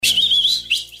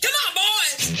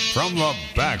From the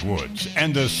backwoods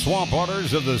and the swamp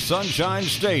waters of the Sunshine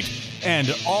State and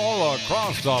all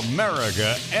across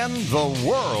America and the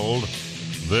world,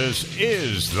 this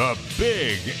is the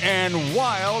Big and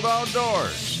Wild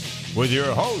Outdoors with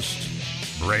your host,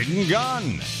 Braden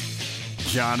Gunn,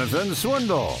 Jonathan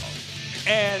Swindle,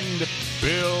 and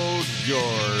Bill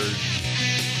George.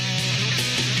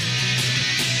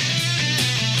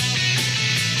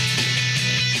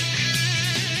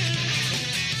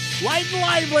 Light and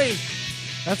lively.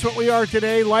 That's what we are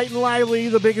today. Light and lively,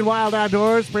 the Big and Wild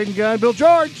Outdoors. Braden Gunn, Bill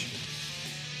George,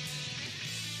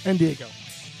 and Diego.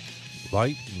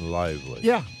 Light and lively.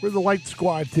 Yeah, we're the light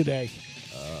squad today.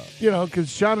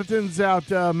 Because Jonathan's out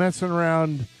messing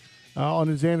around on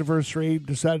his anniversary,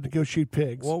 decided to go shoot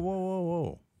pigs.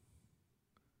 Whoa.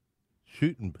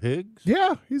 Shooting pigs?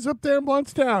 Yeah, he's up there in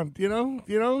Blountstown.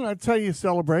 That's how you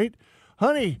celebrate.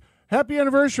 Honey, happy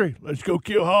anniversary. Let's go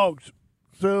kill hogs.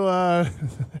 So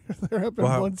they're up in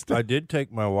Blountstown. I did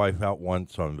take my wife out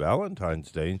once on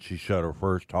Valentine's Day, and she shot her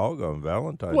first hog on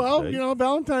Valentine's Day. Well,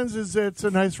 Valentine's it's a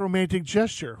nice romantic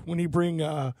gesture when you bring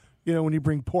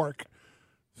pork.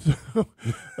 So,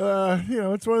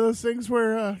 it's one of those things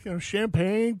where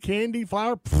champagne, candy,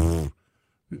 flour.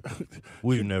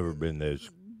 We've never been those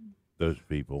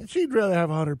people. She'd rather have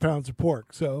 100 pounds of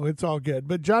pork, so it's all good.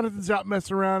 But Jonathan's out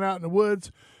messing around out in the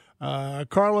woods.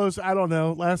 Carlos, I don't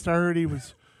know. Last I heard, he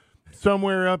was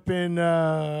somewhere up in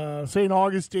St.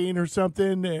 Augustine or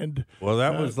something. And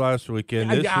that was last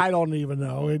weekend. I don't even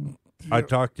know. And I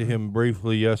talked to him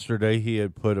briefly yesterday. He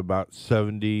had put about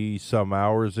 70 some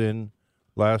hours in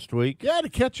last week. Yeah, to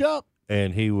catch up.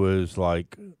 And he was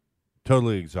like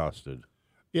totally exhausted.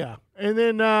 Yeah. And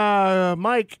then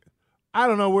Mike, I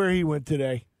don't know where he went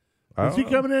today. Is he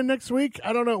coming in next week?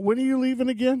 I don't know. When are you leaving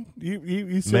again?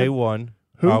 You said May 1.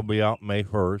 Who? I'll be out May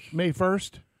 1st. May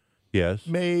 1st? Yes.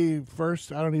 May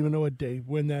 1st? I don't even know what day,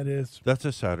 when that is. That's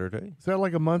a Saturday. Is that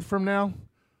like a month from now?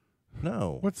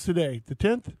 No. What's today? The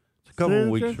 10th? It's a couple of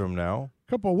weeks from now.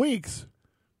 Couple of weeks?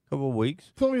 Couple of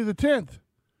weeks. It's only the 10th.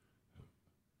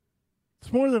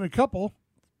 It's more than a couple.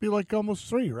 It'd be like almost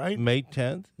 3, right? May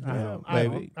 10th?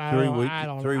 Maybe. 3 weeks.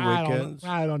 3 weekends.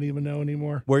 I don't even know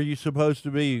anymore. Where are you supposed to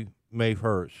be May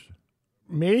 1st?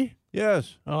 Me?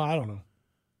 Yes. Oh, I don't know.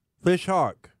 Fish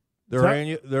Hawk. Their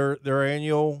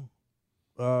annual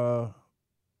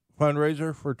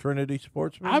fundraiser for Trinity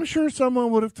Sportsman. I'm sure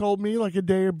someone would have told me like a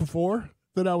day before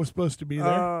that I was supposed to be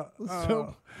there.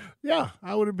 Yeah,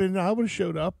 I would have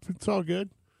showed up. It's all good.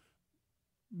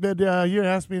 But you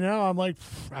ask me now, I'm like,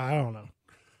 I don't know.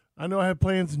 I know I have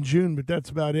plans in June, but that's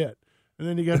about it. And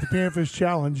then you got the Panfish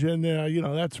Challenge, and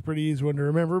that's a pretty easy one to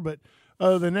remember. But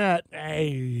other than that,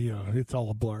 it's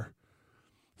all a blur.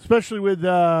 Especially with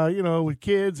with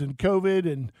kids and COVID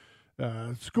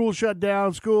and school shut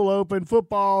down, school open,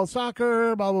 football,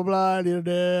 soccer, blah blah blah. I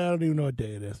don't even know what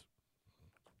day it is.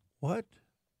 What?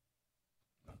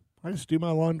 I just do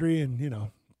my laundry and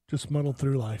just muddle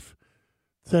through life.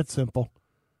 It's that simple.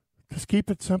 Just keep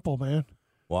it simple, man.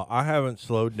 Well, I haven't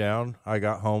slowed down. I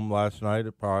got home last night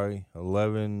at probably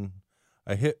 11.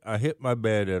 I hit my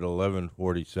bed at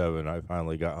 11:47. I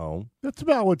finally got home. That's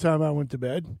about what time I went to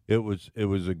bed. It was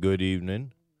a good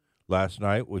evening. Last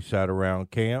night we sat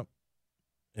around camp,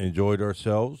 enjoyed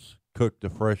ourselves, cooked a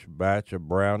fresh batch of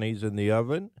brownies in the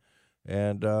oven,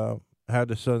 and had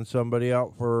to send somebody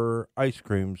out for ice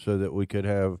cream so that we could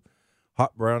have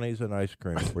hot brownies and ice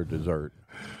cream for dessert.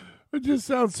 It just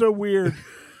sounds so weird.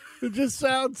 It just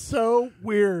sounds so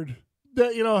weird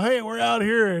that hey, we're out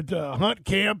here at hunt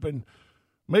camp and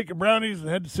making brownies and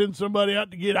had to send somebody out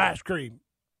to get ice cream.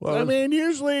 Well, I mean,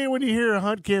 usually when you hear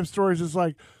hunt camp stories, it's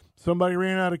like somebody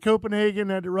ran out of Copenhagen,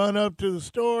 had to run up to the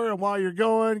store, and while you're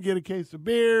going, get a case of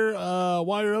beer.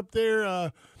 While you're up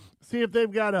there, see if they've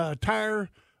got a tire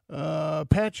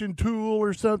patching tool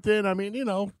or something. I mean,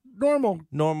 normal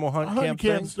hunt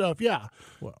camp stuff. Yeah,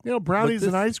 well, brownies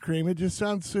and ice cream. It just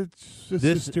sounds it's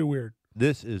just too weird.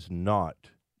 This is not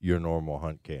your normal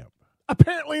hunt camp.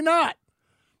 Apparently not.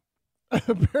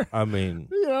 I mean,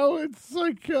 it's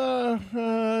like, hey,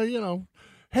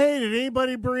 did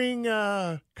anybody bring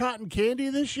cotton candy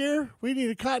this year? We need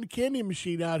a cotton candy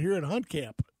machine out here at hunt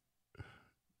camp.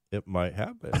 It might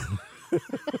happen.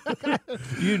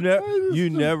 You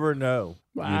never know.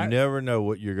 You never know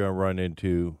what you're going to run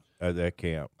into at that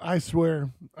camp. I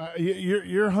swear,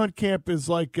 your hunt camp is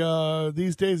like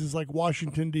these days is like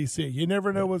Washington D.C. You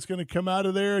never know what's going to come out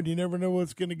of there, and you never know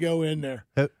what's going to go in there.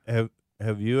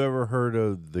 Have you ever heard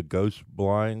of the ghost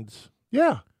blinds?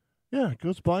 Yeah,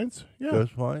 ghost blinds. Yeah,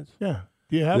 ghost blinds. Yeah.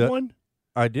 Do you have one?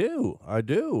 I do.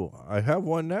 I have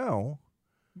one now.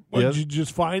 What, did you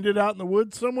just find it out in the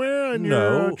woods somewhere in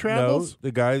your travels? No,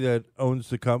 the guy that owns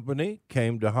the company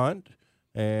came to hunt,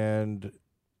 and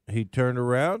he turned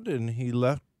around and he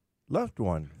left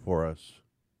one for us.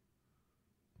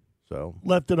 So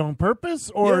left it on purpose,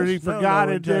 or he forgot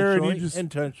it there and he just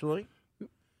intentionally.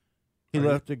 He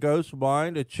left a ghost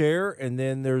blind, a chair, and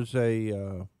then there's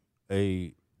a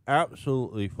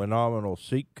absolutely phenomenal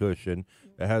seat cushion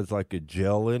that has like a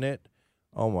gel in it.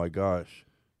 Oh my gosh,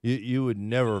 you would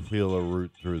never feel a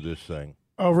root through this thing.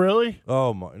 Oh really?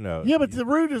 Oh my no. Yeah, but the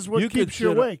root is what keeps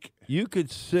you awake. You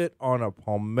could sit on a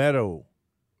palmetto,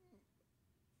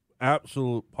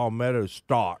 absolute palmetto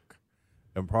stalk,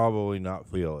 and probably not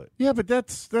feel it. Yeah, but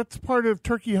that's part of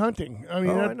turkey hunting. I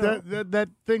mean, that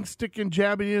thing sticking,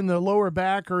 jabbing you in the lower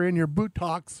back or in your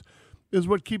buttocks is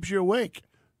what keeps you awake.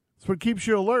 It's what keeps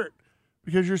you alert,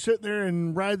 because you're sitting there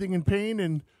and writhing in pain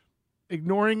and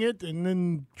ignoring it, and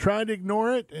then trying to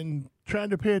ignore it and trying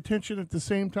to pay attention at the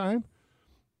same time.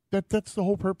 That's the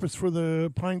whole purpose for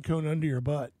the pine cone under your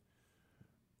butt.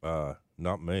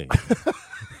 Not me.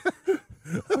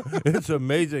 It's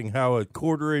amazing how a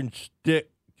 1/4-inch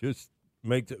stick just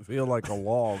makes it feel like a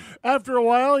log. After a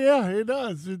while, yeah, it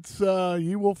does. It's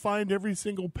you will find every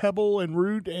single pebble and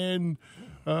root and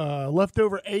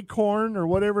leftover acorn or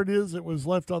whatever it is that was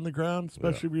left on the ground,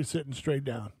 especially if you're sitting straight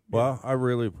down. Well, I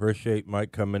really appreciate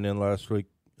Mike coming in last week,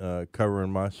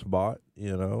 covering my spot.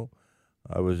 You know,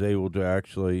 I was able to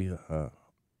actually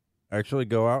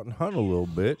go out and hunt a little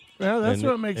bit. Yeah, that's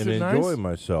what makes it nice. And enjoy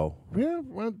myself. Yeah,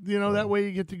 well, that way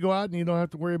you get to go out and you don't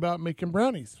have to worry about making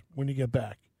brownies when you get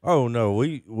back. Oh, no,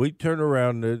 we turn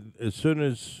around as soon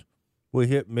as we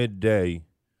hit midday.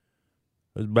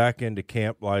 I was back into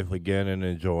camp life again and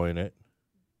enjoying it.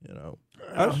 You know,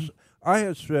 I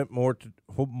have spent more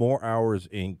hours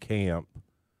in camp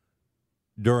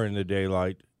during the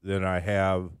daylight than I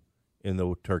have in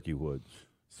the turkey woods.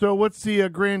 So what's the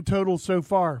grand total so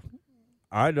far?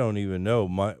 I don't even know.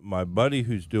 My buddy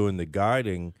who's doing the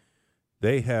guiding,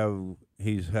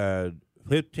 he's had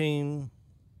 15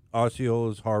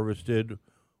 Osceolas harvested,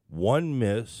 1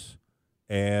 miss,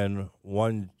 and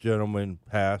 1 gentleman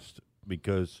passed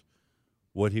because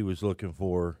what he was looking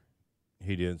for,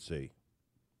 he didn't see.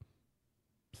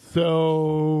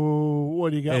 So what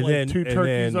do you got? Like 2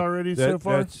 turkeys already so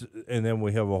far? And then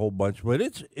we have a whole bunch. But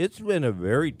it's been a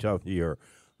very tough year.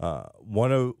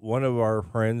 One of our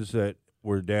friends that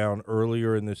were down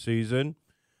earlier in the season,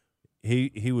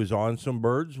 he was on some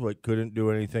birds but couldn't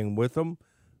do anything with them.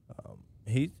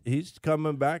 He's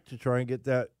coming back to try and get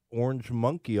that orange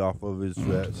monkey off of his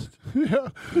vest. Yeah.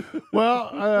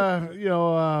 Well,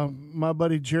 my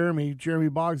buddy Jeremy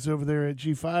Boggs over there at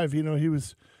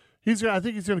G5, I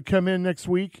think he's going to come in next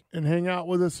week and hang out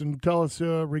with us and tell us,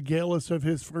 regale us of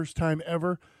his first time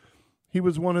ever.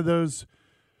 He's one of those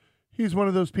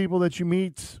people that you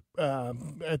meet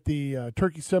at the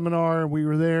turkey seminar. We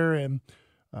were there, and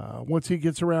once he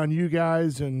gets around you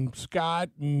guys and Scott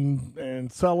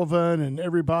and Sullivan and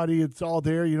everybody, it's all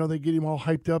there. They get him all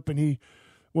hyped up, and he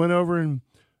went over and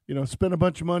spent a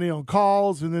bunch of money on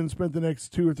calls, and then spent the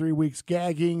next 2 or 3 weeks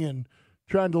gagging and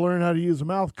trying to learn how to use a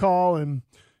mouth call, and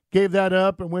gave that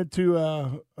up and went to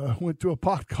a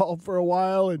pot call for a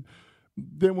while, and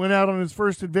then went out on his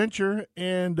first adventure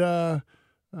and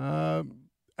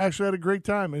actually had a great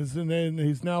time. And then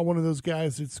he's now one of those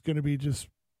guys that's going to be just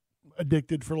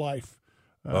addicted for life.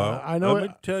 I know. Let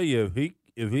me tell you,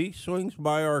 if he swings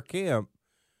by our camp,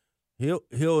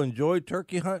 he'll enjoy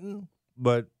turkey hunting,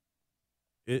 but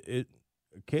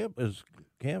camp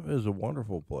is a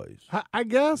wonderful place. I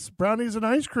guess brownies and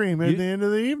ice cream at the end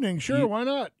of the evening. Sure, why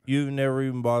not? You've never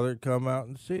even bothered to come out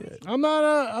and see it. I'm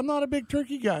not a big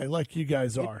turkey guy like you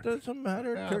guys are. It doesn't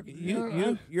matter. Turkey.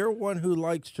 You're one who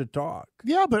likes to talk.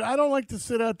 Yeah, but I don't like to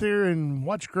sit out there and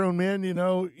watch grown men,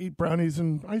 eat brownies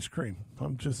and ice cream.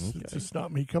 It's just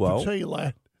not me cup of tea,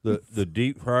 lad. The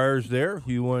deep fryer's there if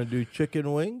you want to do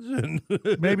chicken wings and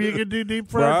maybe you could do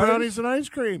deep fried brownies and ice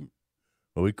cream.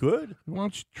 Well, we could. Why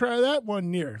don't you try that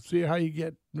one year? See how you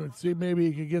get. See, maybe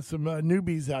you could get some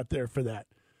newbies out there for that.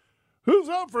 Who's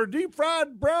up for deep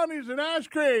fried brownies and ice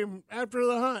cream after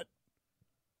the hunt?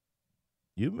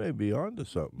 You may be onto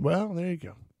something. Well, there you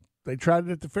go. They tried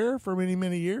it at the fair for many,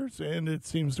 many years, and it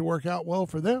seems to work out well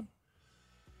for them.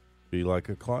 Be like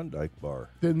a Klondike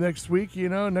bar. Then next week,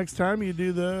 next time you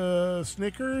do the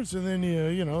Snickers, and then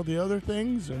the other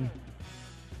things. And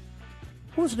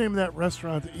what was the name of that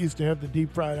restaurant that used to have the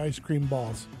deep fried ice cream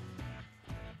balls?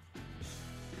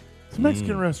 It's a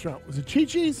Mexican restaurant. Was it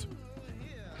Chi-Chi's?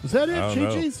 Was that it?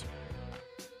 Chi-Chi's?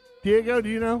 Diego, do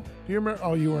you know? Do you remember?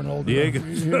 Oh, you weren't old Diego enough.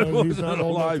 He's not wasn't old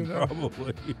alive, enough to know.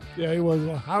 probably. Yeah, he was.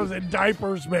 I was in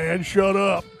diapers, man. Shut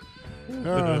up.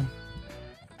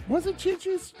 Was it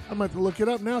Chi-Chi's? I'm going to have to look it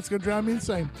up now. It's going to drive me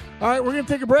insane. All right, we're going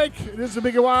to take a break. This is the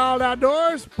Big and Wild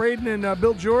Outdoors. Braden and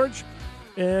Bill George.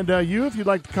 And you, if you'd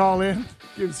like to call in,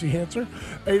 give us the answer.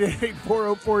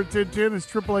 888-404-1010 is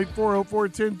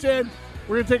 888-404-1010.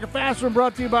 We're going to take a fast one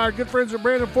brought to you by our good friends at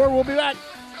Brandon Ford. We'll be back.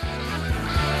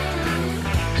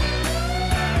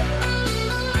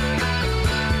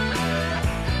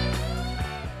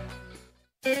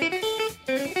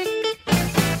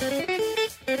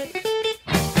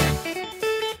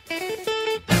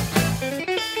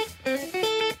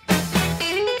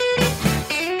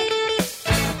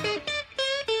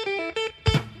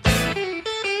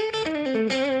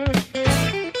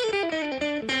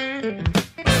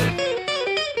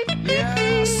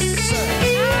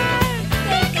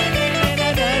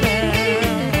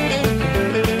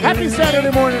 Happy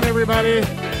Saturday morning, everybody.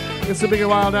 It's the Big and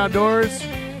Wild Outdoors.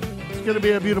 It's going to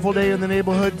be a beautiful day in the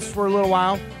neighborhoods for a little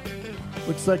while.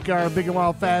 Looks like our Big and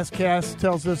Wild Fastcast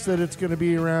tells us that it's going to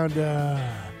be around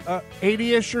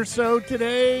 80-ish or so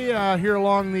today here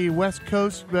along the West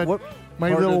Coast. But What might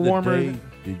be a part little of the warmer. day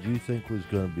did you think was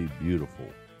going to be beautiful?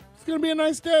 It's going to be a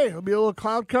nice day. It'll be a little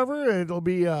cloud cover. It'll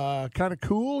be kind of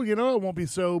cool. You know, it won't be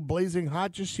so blazing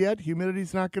hot just yet.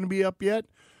 Humidity's not going to be up yet.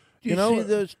 Do you know, see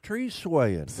those trees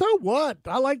swaying? So what?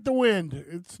 I like the wind.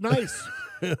 It's nice.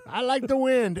 I like the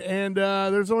wind. And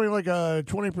there's only like a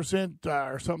 20%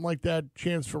 or something like that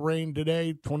chance for rain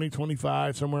today, 20,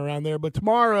 25, somewhere around there. But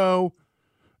tomorrow,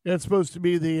 it's supposed to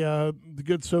be the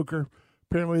good soaker.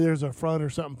 Apparently there's a front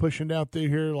or something pushing out through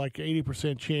here, like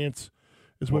 80% chance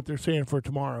is what they're saying for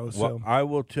tomorrow. So Well, I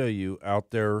will tell you,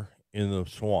 out there in the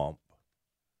swamp,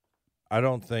 I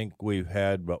don't think we've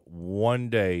had but one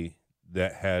day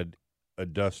that had a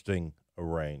dusting of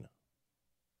rain.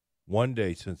 One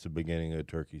day since the beginning of the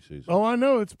turkey season. Oh, I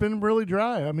know. It's been really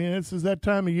dry. I mean, this is that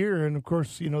time of year. And, of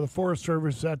course, you know, the Forest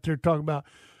Service out there talking about,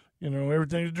 you know,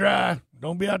 everything's dry.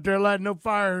 Don't be out there lighting no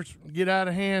fires. Get out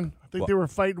of hand. I think they were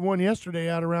fighting one yesterday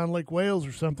out around Lake Wales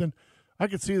or something. I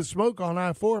could see the smoke on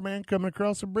I-4, man, coming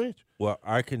across the bridge. Well,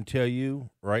 I can tell you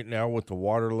right now with the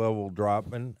water level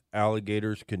dropping,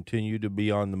 alligators continue to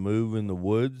be on the move in the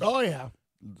woods. Oh, yeah.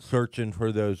 Searching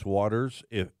for those waters.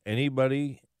 If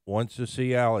anybody wants to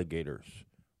see alligators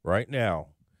right now,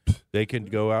 they can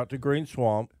go out to Green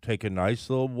Swamp, take a nice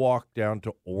little walk down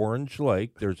to Orange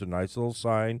Lake. There's a nice little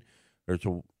sign. There's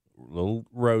a little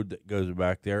road that goes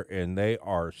back there, and they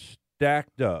are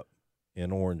stacked up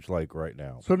in Orange Lake right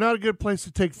now. So not a good place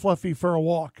to take Fluffy for a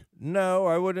walk. No,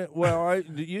 I wouldn't. Well,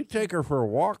 you take her for a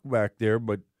walk back there,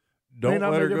 but don't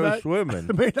not let her make it go back. swimming.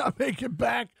 May not make it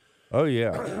back. Oh,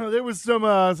 yeah. There was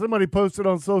somebody posted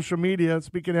on social media,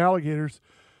 speaking of alligators,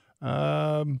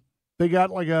 they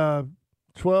got like a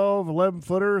 12,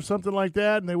 11-footer or something like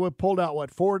that, and they pulled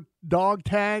out, 4 dog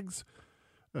tags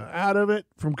out of it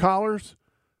from collars.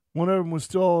 One of them was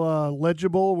still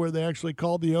legible where they actually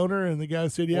called the owner, and the guy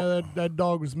said, yeah, that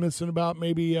dog was missing about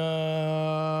maybe 4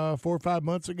 or 5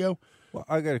 months ago. Well,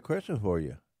 I got a question for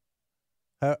you.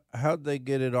 How'd they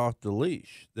get it off the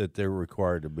leash that they're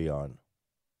required to be on?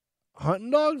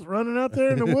 Hunting dogs running out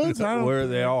there in the woods. Were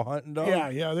they all hunting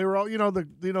dogs? Yeah, they were all.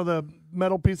 The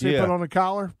metal piece they put on the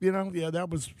collar. That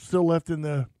was still left in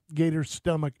the gator's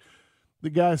stomach.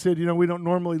 The guy said, we don't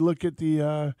normally look at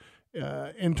the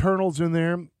internals in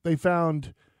there. They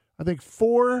found, I think,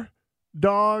 4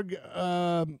 dog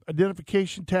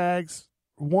identification tags,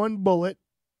 1 bullet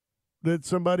that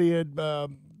somebody had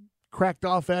cracked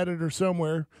off at it or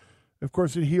somewhere. Of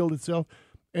course, it healed itself,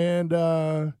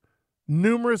 and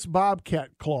numerous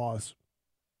bobcat claws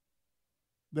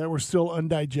that were still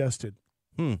undigested.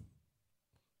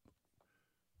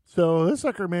 So this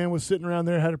sucker, man, was sitting around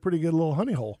there, had a pretty good little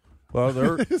honey hole.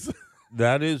 Well,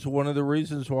 that is one of the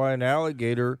reasons why an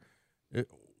alligator.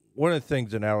 One of the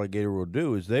things an alligator will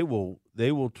do is they will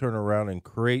turn around and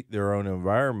create their own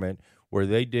environment where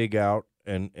they dig out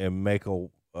and make a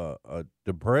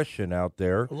depression out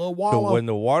there. A little wallow. So when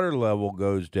the water level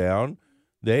goes down,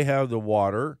 they have the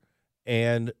water.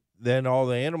 And then all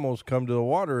the animals come to the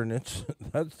water, and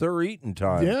that's their eating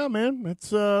time. Yeah, man.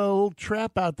 It's a little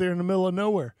trap out there in the middle of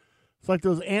nowhere. It's like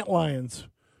those ant lions.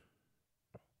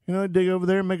 Dig over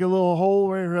there and make a little hole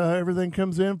where everything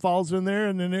comes in, falls in there,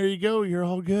 and then there you go. You're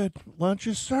all good. Lunch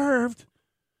is served.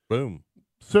 Boom.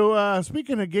 So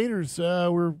speaking of gators,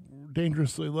 we're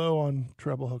dangerously low on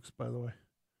treble hooks, by the way.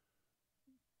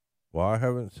 Well, I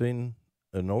haven't seen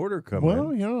an order come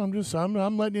Well, in.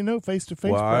 I'm letting you know face to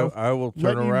face, Well, bro. I will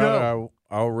turn around.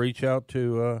 I'll reach out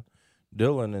to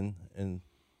Dylan and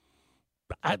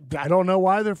I don't know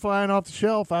why they're flying off the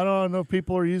shelf. I don't know if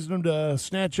people are using them to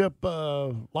snatch up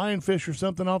lionfish or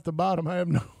something off the bottom. I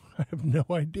have no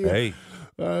idea. Hey,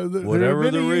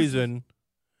 whatever the reason,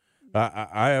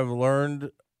 I have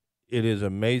learned it is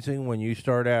amazing when you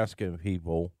start asking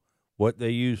people what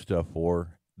they use stuff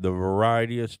for, the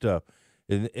variety of stuff.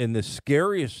 And the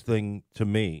scariest thing to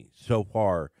me so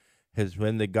far has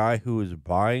been the guy who is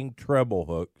buying treble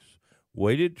hooks,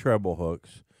 weighted treble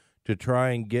hooks, to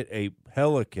try and get a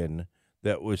pelican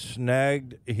that was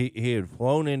snagged. He had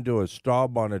flown into a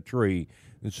stub on a tree,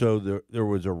 and so there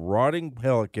was a rotting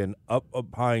pelican up a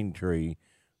pine tree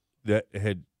that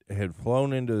had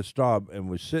flown into the stub and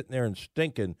was sitting there and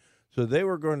stinking. So they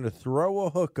were going to throw a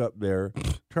hook up there,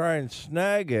 try and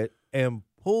snag it, and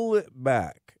pull it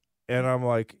back. And I'm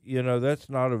like, that's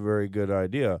not a very good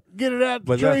idea. Get it out the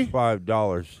but tree. That's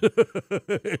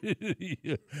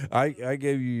 $5. I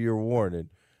gave you your warning.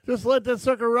 Just let that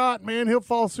sucker rot, man. He'll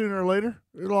fall sooner or later.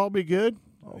 It'll all be good.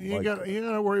 You ain't got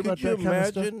to worry about that kind of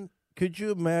stuff. Could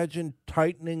you imagine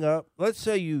tightening up? Let's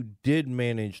say you did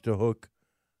manage to hook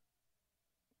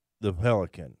the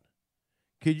pelican.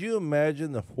 Could you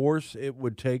imagine the force it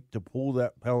would take to pull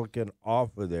that pelican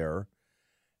off of there,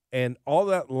 and all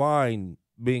that line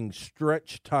being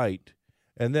stretched tight,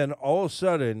 and then all of a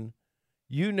sudden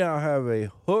you now have a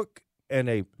hook and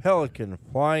a pelican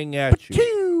flying at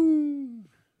you?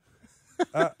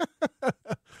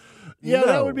 Yeah,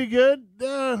 that would be good.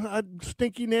 A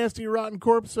stinky, nasty, rotten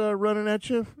corpse running at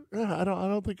you. I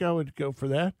don't think I would go for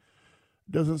that.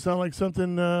 Doesn't sound like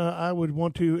something I would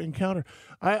want to encounter.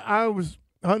 I was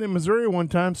hunting in Missouri one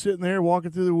time, sitting there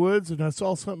walking through the woods, and I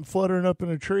saw something fluttering up in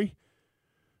a tree.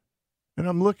 And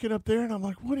I'm looking up there, and I'm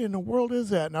like, what in the world is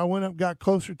that? And I went up, got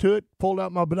closer to it, pulled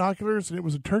out my binoculars, and it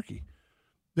was a turkey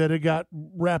that had got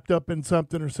wrapped up in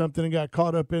something or something and got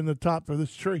caught up in the top of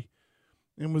this tree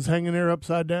and was hanging there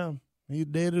upside down. He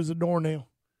dead as a doornail.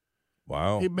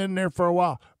 Wow. He'd been there for a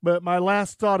while. But my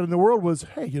last thought in the world was,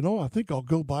 hey, I think I'll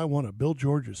go buy one of Bill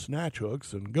George's snatch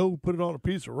hooks and go put it on a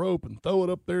piece of rope and throw it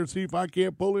up there and see if I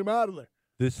can't pull him out of there.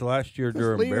 This last year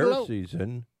during bear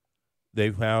season, they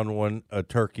found a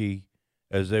turkey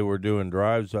as they were doing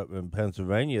drives up in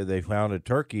Pennsylvania. They found a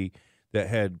turkey that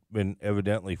had been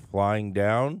evidently flying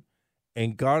down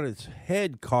and got its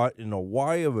head caught in a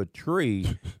Y of a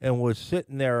tree and was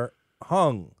sitting there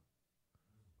hung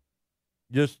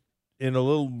just in a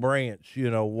little branch,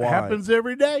 why? Happens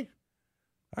every day.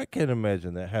 I can't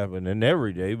imagine that happening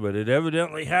every day, but it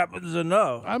evidently happens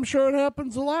enough. I'm sure it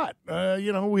happens a lot.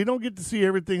 We don't get to see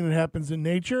everything that happens in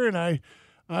nature, and I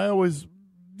always,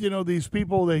 these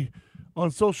people, on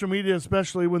social media,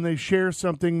 especially when they share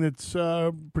something that's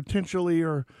potentially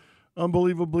or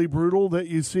unbelievably brutal that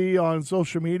you see on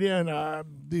social media, and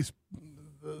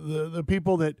the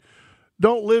people that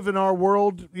don't live in our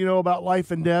world, about life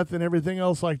and death and everything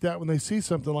else like that, when they see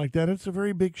something like that, it's a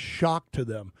very big shock to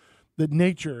them that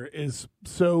nature is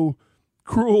so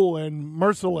cruel and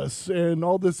merciless and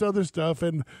all this other stuff.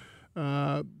 And,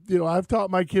 I've taught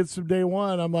my kids from day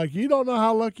one, I'm like, you don't know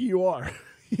how lucky you are.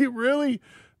 You really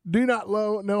do not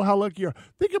know how lucky you are.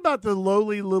 Think about the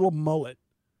lowly little mullet.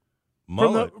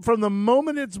 From the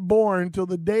moment it's born till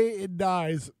the day it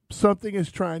dies, something is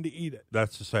trying to eat it.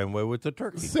 That's the same way with the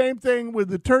turkey. Same thing with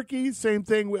the turkey. Same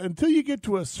thing until you get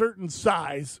to a certain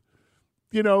size,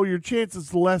 your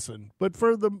chances lessen. But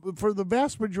for the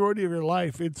vast majority of your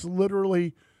life, it's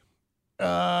literally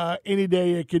any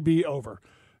day it could be over.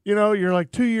 You're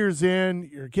like 2 years in,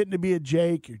 you're getting to be a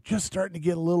Jake, you're just starting to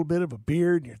get a little bit of a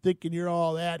beard, and you're thinking you're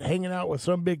all that, hanging out with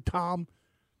some big Tom.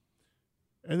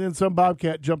 And then some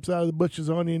bobcat jumps out of the bushes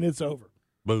on you, and it's over.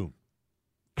 Boom.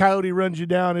 Coyote runs you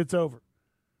down, it's over.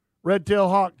 Red-tailed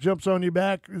hawk jumps on your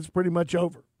back, it's pretty much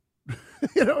over.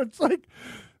 It's like,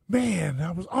 man,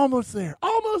 I was almost there.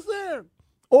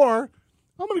 Or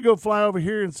I'm going to go fly over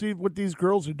here and see what these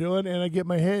girls are doing, and I get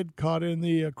my head caught in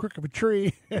the crook of a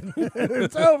tree, and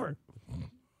it's over.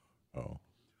 Oh.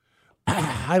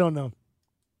 I don't know.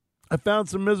 I found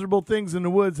some miserable things in the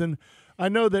woods, and I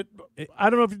know that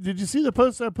I don't know did you see the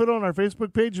post I put on our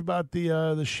Facebook page about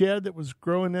the shed that was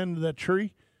growing into that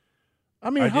tree?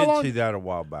 I mean, I how did long, see that a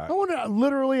while back.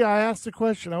 I asked the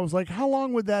question. I was like, how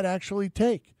long would that actually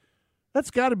take?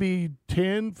 That's got to be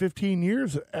 10, 15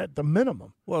 years at the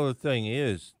minimum. Well, the thing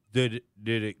is, did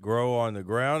it grow on the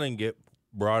ground and get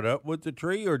brought up with the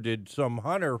tree, or did some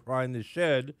hunter find the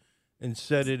shed and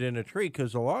set it in a tree?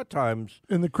 Because a lot of times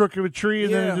in the crook of a tree,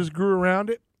 and then it just grew around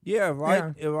it. Yeah,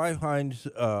 if I find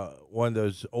one of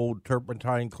those old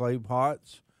turpentine clay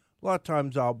pots, a lot of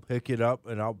times I'll pick it up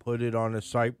and I'll put it on a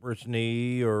cypress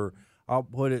knee, or I'll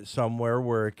put it somewhere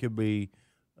where it could be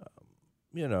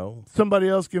somebody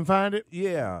else can find it.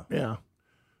 Yeah. Yeah.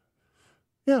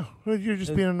 Yeah, well, you're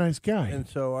just being a nice guy. And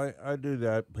so I do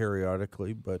that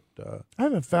periodically, but I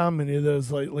haven't found many of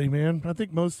those lately, man. I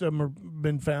think most of them have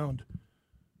been found.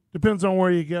 Depends on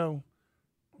where you go.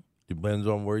 Depends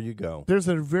on where you go. There's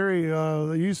a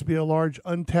there used to be a large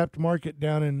untapped market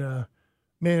down in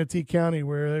Manatee County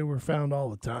where they were found all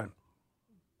the time.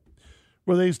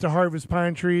 Where they used to harvest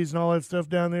pine trees and all that stuff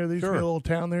down there. There used to be a little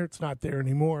town there. It's not there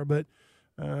anymore, but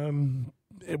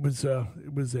it was a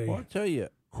Well, I'll tell you,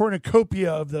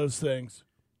 cornucopia of those things.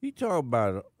 you talk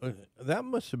about that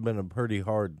must have been a pretty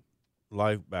hard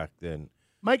life back then.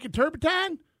 Making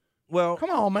turpentine? Well,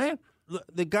 Come on, man.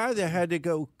 the guy that had to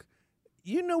go,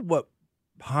 you know what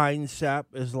pine sap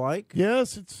is like?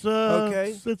 Yes, it's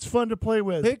Okay. it's fun to play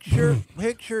with.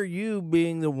 Picture you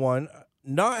being the one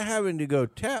not having to go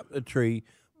tap the tree,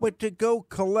 but to go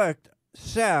collect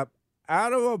sap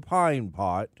out of a pine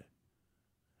pot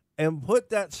and put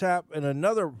that sap in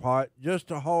another pot just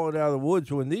to haul it out of the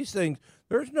woods. When these things,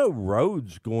 there's no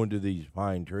roads going to these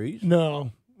pine trees.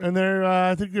 No, and they're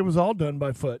I think it was all done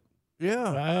by foot.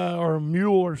 Yeah. Or a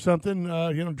mule or something,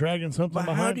 dragging something But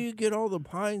behind. how do you get all the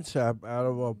pine sap out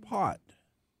of a pot?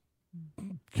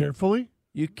 Carefully.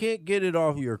 You can't get it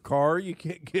off your car. You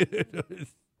can't get it.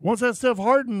 Once that stuff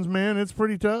hardens, man, it's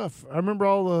pretty tough. I remember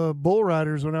all the bull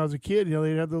riders when I was a kid.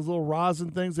 They'd have those little rosin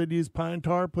things. They'd use pine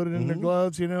tar, put it in their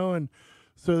gloves, and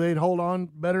so they'd hold on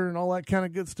better and all that kind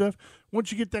of good stuff.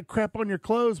 Once you get that crap on your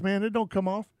clothes, man, it don't come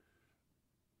off.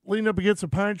 Lean up against a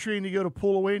pine tree and you go to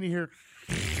pull away and you hear.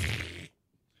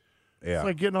 Yeah. It's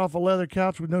like getting off a leather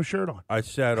couch with no shirt on. I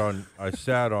sat on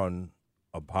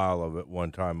a pile of it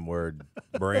one time where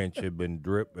a branch had been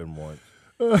dripping once.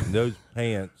 And those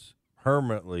pants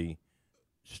permanently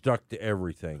stuck to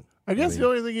everything. I guess the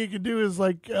only thing you can do is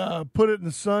put it in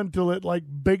the sun till it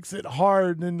bakes it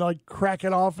hard and then crack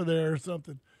it off of there or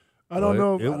something. I don't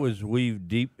know. It was weaved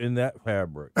deep in that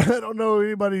fabric. I don't know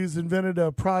anybody who's invented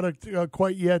a product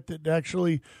quite yet that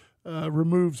actually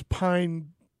removes pine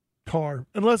tar,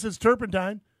 unless it's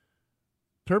turpentine.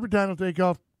 Turpentine will take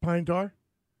off pine tar.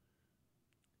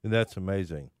 And that's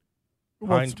amazing.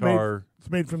 Well, Pine tar. It's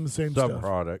made from the same stuff.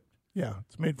 Subproduct. Yeah,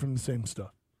 it's made from the same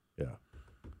stuff. Yeah.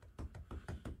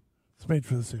 It's made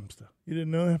from the same stuff. You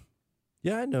didn't know that?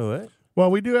 Yeah, I know it. Well,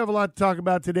 we do have a lot to talk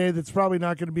about today that's probably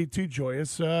not going to be too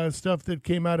joyous. Stuff that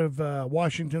came out of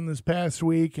Washington this past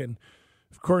week. And,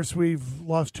 of course, we've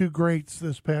lost two greats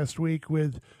this past week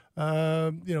with,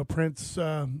 Prince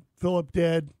Philip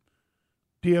dead.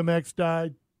 DMX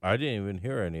died. I didn't even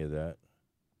hear any of that.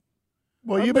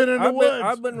 Well, you've been in the woods.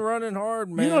 I've been running hard,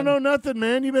 man. You don't know nothing,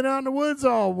 man. You've been out in the woods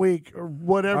all week or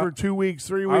whatever, 2 weeks,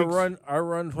 3 weeks. I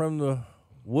run from the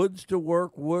woods to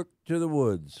work to the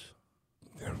woods.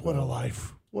 What a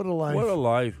life. What a life. What a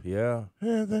life, yeah.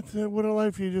 Yeah, that's what a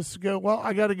life. You just go, well,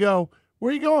 I got to go.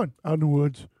 Where are you going? Out in the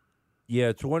woods. Yeah,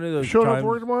 it's one of those Showing times. up for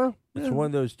work tomorrow? It's one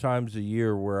of those times a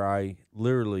year where I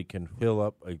literally can fill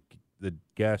up the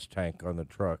gas tank on the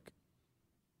truck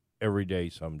every day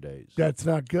some days. That's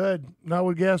not good. Not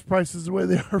with gas prices the way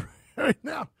they are right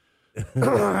now.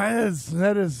 That's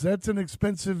an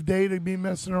expensive day to be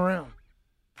messing around.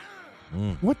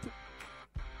 What?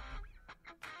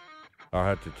 I'll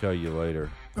have to tell you later.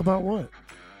 About what?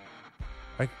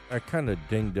 I kind of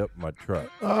dinged up my truck.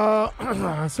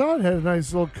 I saw it had a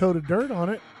nice little coat of dirt on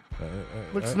it.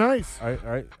 Looks nice.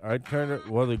 I turned it.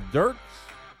 Well, the dirt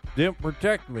didn't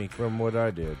protect me from what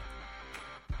I did.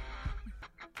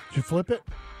 Did you flip it?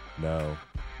 No.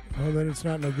 Well, then it's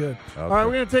not no good. Okay. All right,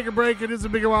 we're going to take a break. It is a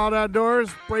Big and Wild Outdoors.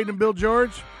 Braden and Bill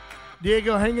George.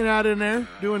 Diego hanging out in there,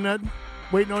 doing nothing.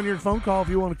 Waiting on your phone call if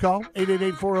you want to call.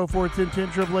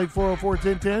 888-404-1010,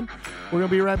 888-404-1010. We're going to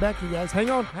be right back, you guys. Hang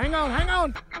on.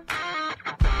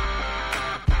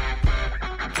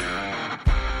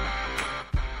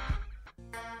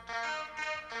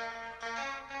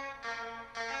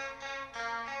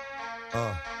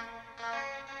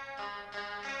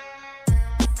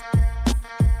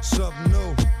 Something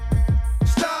new.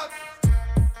 Stop,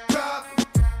 drop,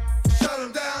 shut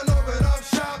them down, open up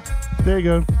shop. There you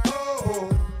go.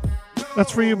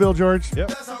 That's for you, Bill George.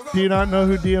 Yep. Do you not know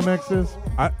who DMX is?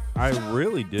 I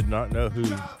really did not know who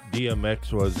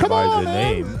DMX was Come by on, the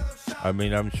man. name. I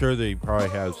mean, I'm sure they probably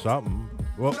have something.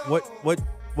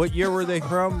 What year were they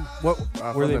from? What were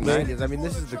From they the made? 90s. I mean,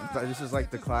 this is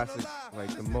like the classic,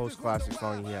 like the most classic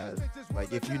song he has.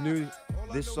 Like if you knew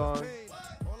this song,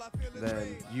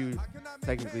 then you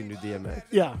technically knew DMX.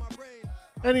 Yeah.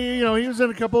 And he was in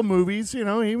a couple of movies. He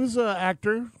was an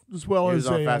actor as well He was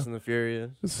as on a Fast and the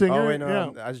Furious. singer. Oh wait, no,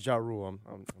 yeah. that's Ja Rule. I'm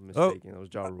Oh. mistaken. It was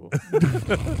Ja Rule.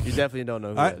 You definitely don't know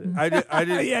who that is. I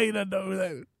did. Yeah, you don't know who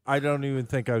that is. I don't even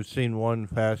think I've seen one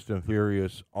Fast and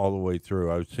Furious all the way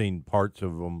through. I've seen parts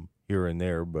of them here and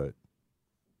there, but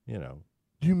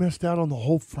You missed out on the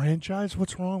whole franchise.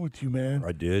 What's wrong with you, man?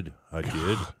 I did.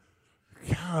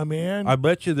 God, man. I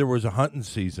bet you there was a hunting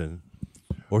season,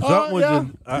 or something was yeah,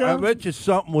 in. yeah. I bet you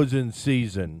something was in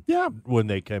season. Yeah. when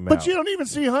they came But out. you don't even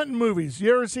see hunting movies.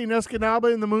 You ever seen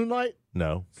Escanaba in the Moonlight?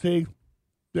 No, See?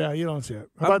 Yeah, you don't see it.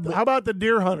 How about the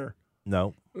Deer Hunter?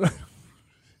 no.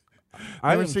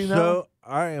 Never seen that one?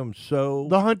 I am so.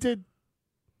 The Hunted?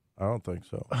 I don't think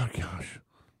so. Oh, gosh.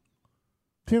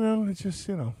 It's just,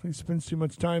 he spends too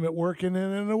much time at work and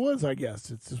in the woods, I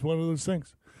guess. It's just one of those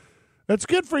things. That's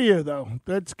good for you, though.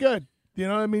 That's good.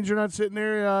 It means you're not sitting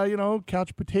there,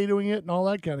 couch potatoing it and all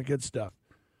that kind of good stuff.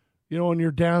 On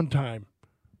your downtime.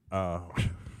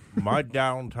 My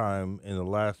downtime in the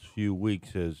last few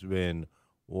weeks has been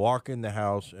walk in the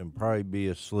house and probably be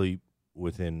asleep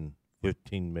within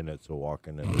 15 minutes of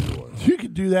walking in the door. You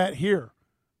could do that here.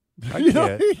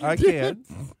 I can.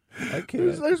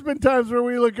 There's been times where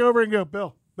we look over and go,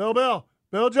 Bill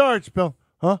George, Bill.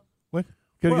 Huh? What?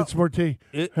 Gotta get some more tea.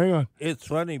 Hang on. It's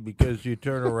funny because you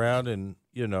turn around and,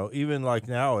 even like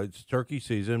now it's turkey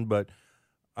season, but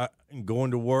I'm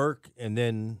going to work and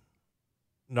then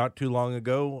not too long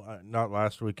ago, not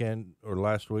last weekend or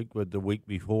last week, but the week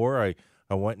before,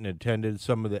 I went and attended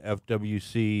some of the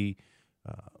FWC,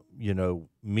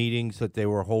 meetings that they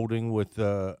were holding with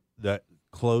that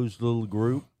closed little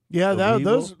group. Yeah,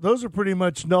 Illegal. those are pretty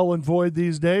much null and void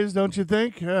these days, don't you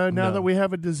think? Now No. that we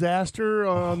have a disaster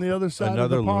on the other side of the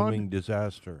Another pond. looming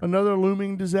disaster. Another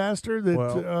looming disaster that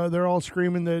Well- they're all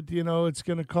screaming that, it's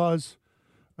going to cause,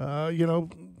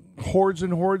 hordes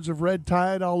and hordes of red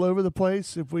tide all over the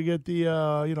place if we get the,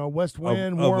 west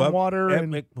wind, warm water.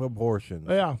 Epic proportions.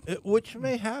 Yeah. Which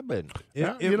may happen.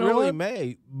 Yeah, It you know really what?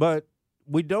 may, but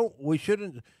we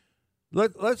shouldn't.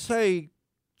 Let's say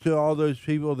to all those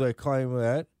people that claim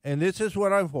that, and this is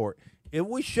what I'm for, if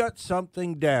we shut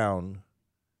something down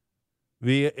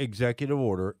via executive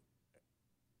order,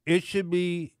 it should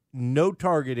be no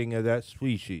targeting of that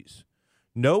species.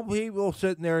 No people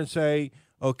sitting there and say,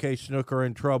 okay, snook are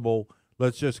in trouble,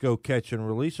 let's just go catch and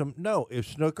release them. No, if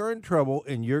snook are in trouble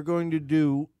and you're going to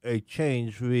do a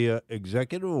change via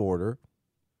executive order,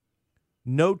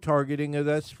 no targeting of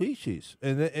that species.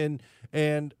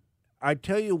 And I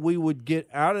tell you, we would get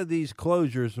out of these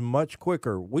closures much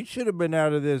quicker. We should have been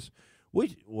out of this.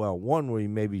 We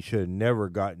maybe should have never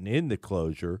gotten in the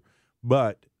closure,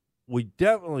 but we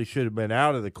definitely should have been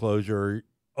out of the closure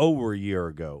over a year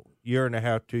ago, year and a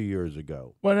half, 2 years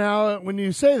ago. Well, now, when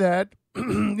you say that, a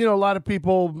lot of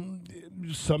people,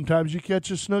 sometimes you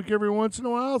catch a snook every once in a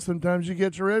while, sometimes you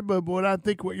catch a red, but what I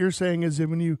think what you're saying is that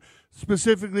when you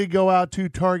specifically go out to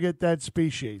target that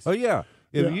species. Oh, yeah.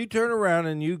 If Yeah. you turn around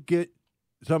and you get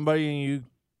somebody and you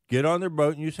get on their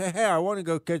boat and you say, hey, I want to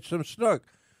go catch some snook,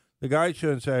 the guy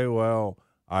shouldn't say, well,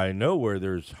 I know where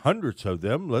there's hundreds of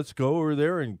them. Let's go over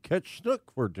there and catch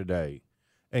snook for today.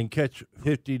 And catch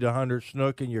 50 to 100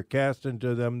 snook, and you're casting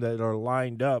to them that are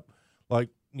lined up like,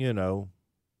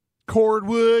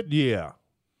 Cordwood. Yeah.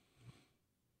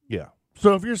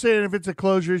 So if you're saying if it's a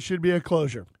closure, it should be a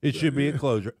closure. It should be a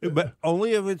closure, but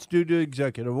only if it's due to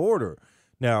executive order.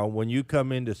 Now, when you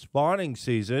come into spawning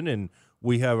season and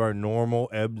we have our normal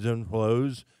ebbs and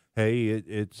flows, hey,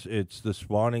 it's the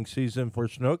spawning season for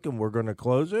snook and we're going to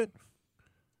close it,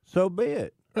 so be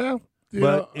it. Well,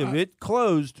 But if it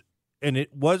closed and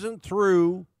it wasn't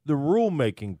through the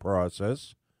rulemaking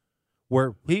process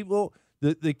where people,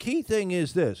 the key thing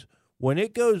is this, when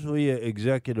it goes via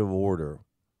executive order,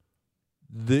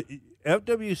 the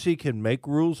FWC can make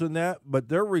rules in that, but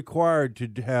they're required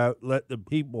to let the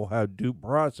people have due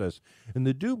process. And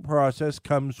the due process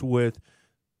comes with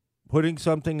putting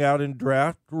something out in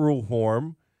draft rule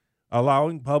form,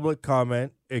 allowing public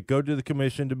comment, it go to the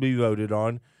commission to be voted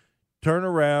on, turn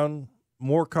around,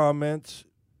 more comments,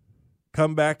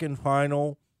 come back in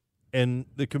final, and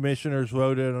the commissioners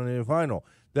voted on it in final.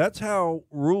 That's how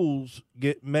rules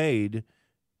get made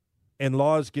and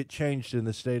laws get changed in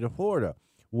the state of Florida.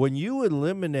 When you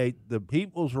eliminate the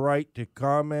people's right to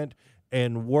comment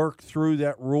and work through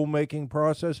that rulemaking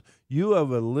process, you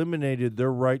have eliminated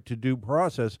their right to due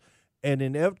process. And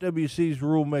in FWC's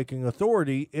rulemaking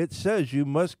authority, it says you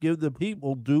must give the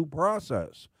people due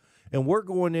process. And we're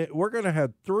going to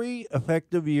have 3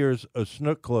 effective years of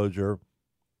snook closure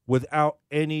without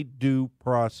any due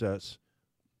process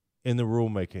in the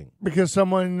rulemaking. Because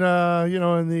someone,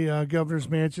 in the governor's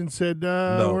mansion said,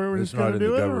 we're it's just going not to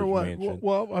in do the it, or governor's what? mansion.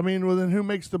 Well, then who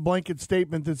makes the blanket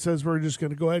statement that says we're just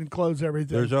going to go ahead and close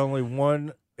everything? There's only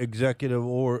one executive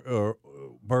or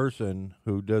person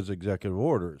who does executive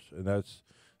orders, and that's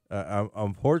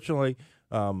unfortunately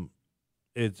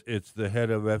it's the head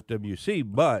of FWC.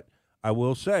 But I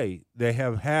will say they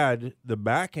have had the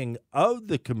backing of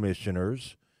the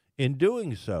commissioners in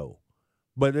doing so.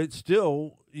 But it's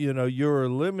still, you're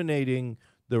eliminating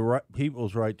the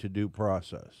people's right to due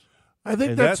process. I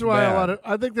think And that's why bad.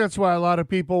 a lot of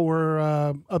people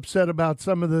were upset about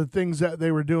some of the things that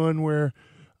they were doing, where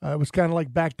it was kind of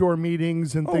like backdoor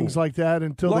meetings and things like that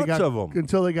until lots of 'em.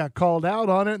 until they got called out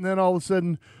on it, and then all of a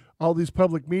sudden, all these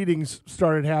public meetings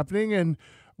started happening, and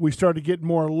we started getting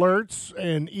more alerts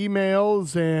and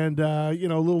emails and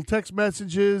little text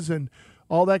messages and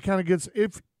all that kind of gets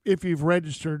if you've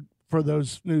registered for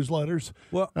those newsletters,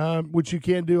 Well, which you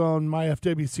can do on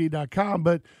myfwc.com.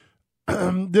 But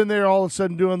then they're all of a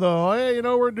sudden doing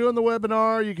we're doing the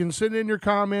webinar. You can send in your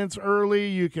comments early.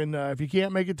 You can, if you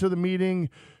can't make it to the meeting,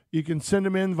 you can send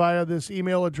them in via this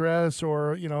email address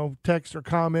or, text or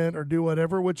comment or do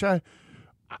whatever, which I'm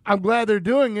glad they're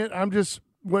doing it.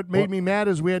 What made me mad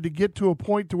is we had to get to a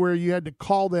point to where you had to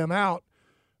call them out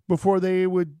before they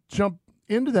would jump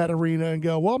into that arena and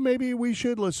go, well, maybe we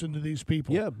should listen to these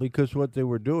people. yeah, because what they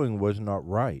were doing was not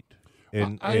right.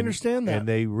 And I understand that. And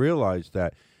they realized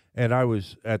that. And I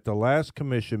was at the last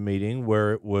commission meeting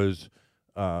where it was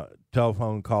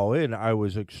telephone call in. I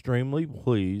was extremely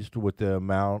pleased with the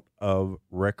amount of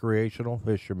recreational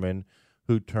fishermen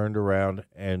who turned around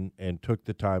and took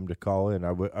the time to call in.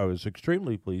 I was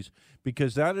extremely pleased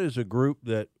because that is a group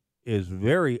that is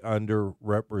very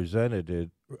underrepresented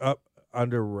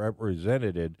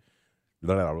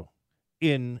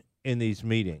in these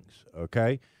meetings,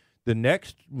 okay? The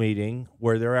next meeting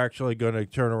where they're actually going to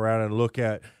turn around and look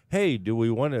at, hey, do we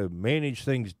want to manage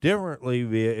things differently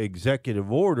via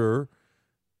executive order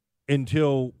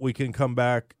until we can come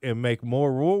back and make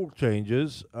more rule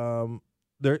changes?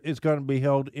 It's going to be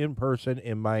held in person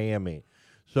in Miami.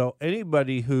 So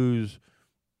anybody who's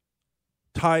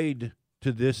tied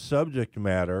to this subject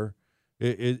matter,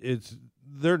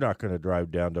 they're not going to drive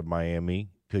down to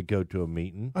Miami to go to a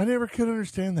meeting. I never could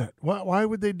understand that. Why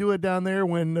would they do it down there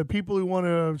when the people who want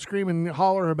to scream and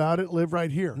holler about it live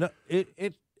right here? No,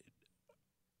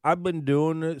 I've been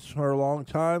doing this for a long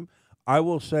time. I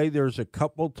will say there's a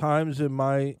couple times in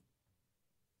my,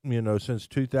 since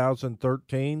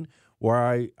 2013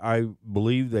 where I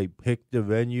believe they picked the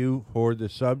venue for the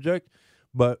subject.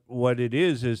 But what it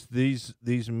is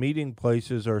these meeting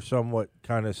places are somewhat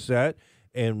kind of set,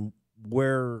 and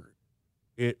where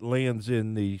it lands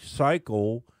in the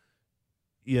cycle,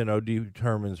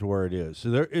 determines where it is.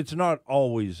 So it's not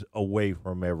always away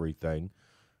from everything.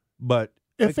 But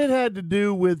if it had to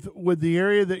do with the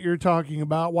area that you're talking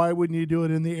about, why wouldn't you do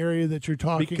it in the area that you're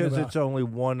talking about? Because it's only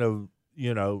one of,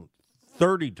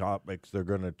 30 topics they're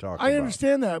going to talk about. I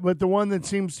understand that, but the one that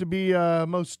seems to be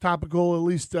most topical, at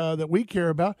least that we care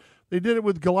about, they did it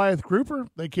with Goliath Grouper.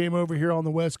 They came over here on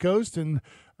the West Coast and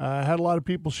had a lot of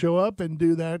people show up and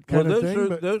do that kind of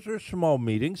thing. Those are small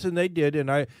meetings, and they did,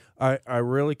 and I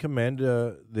really commend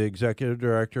the executive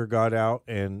director got out,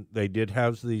 and they did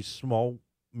have these small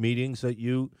meetings that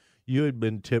you had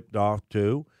been tipped off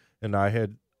to, and I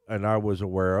was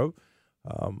aware of.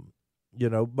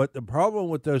 But the problem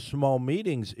with those small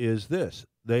meetings is this: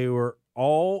 they were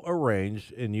all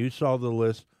arranged, and you saw the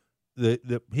list.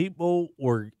 The people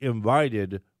were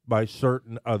invited by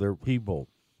certain other people.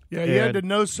 Yeah, you had to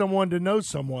know someone to know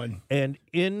someone. And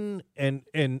the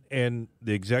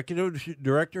executive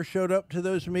director showed up to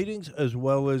those meetings, as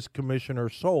well as Commissioner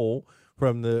Soul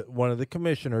from one of the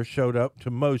commissioners showed up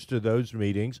to most of those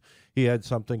meetings. He had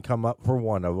something come up for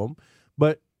one of them,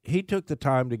 but he took the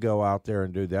time to go out there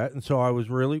and do that, and so I was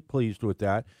really pleased with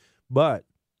that. But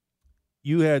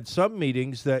you had some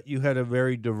meetings that you had a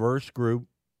very diverse group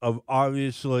of,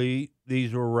 obviously,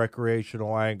 these were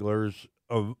recreational anglers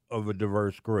of a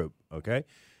diverse group, okay?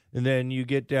 And then you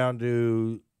get down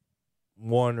to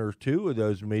one or two of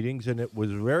those meetings, and it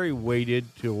was very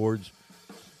weighted towards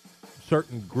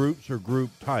certain groups or group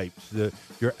types.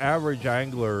 Your average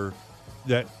angler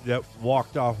that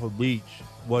walked off a beach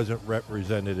wasn't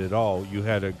represented at all. You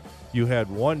had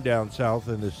one down south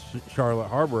in the Charlotte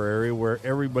Harbor area where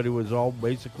everybody was all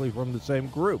basically from the same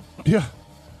group. Yeah.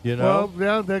 Well,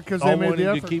 yeah, because all they made the wanted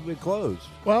effort. to keep it closed.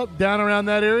 Well, down around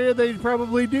that area, they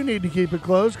probably do need to keep it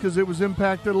closed because it was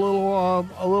impacted a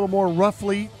little more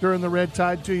roughly during the red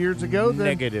tide 2 years ago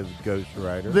Negative Ghost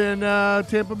Rider. than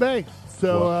Tampa Bay.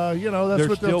 So, that's They're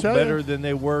what they'll still tell better you. than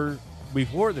they were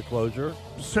before the closure.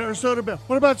 Sarasota Bay.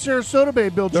 What about Sarasota Bay,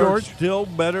 Bill They're George? still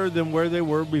better than where they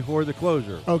were before the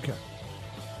closure. Okay.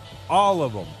 All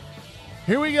of them.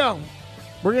 Here we go.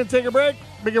 We're going to take a break.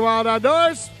 Big and Wild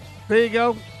Outdoors. There you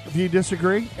go. If you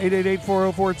disagree,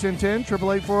 888-404-1010,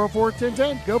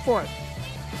 888-404-1010. Go for it.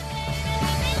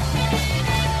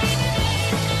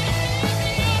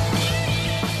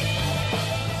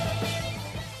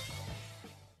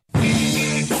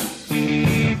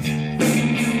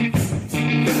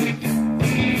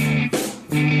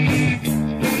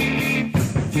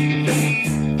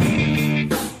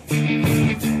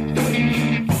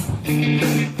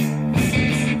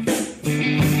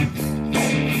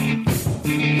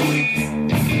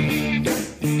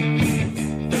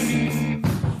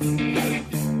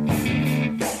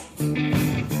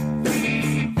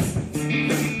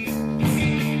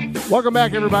 Welcome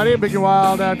back, everybody. Big and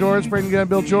Wild Outdoors. Brandon Gunn,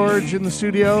 Bill George in the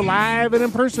studio, live and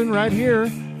in person right here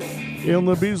in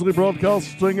the Beasley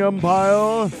Broadcasting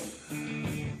Empire.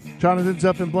 Jonathan's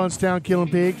up in Bluntstown killing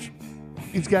pigs.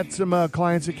 He's got some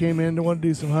clients that came in to want to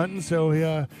do some hunting, so he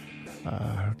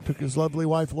took his lovely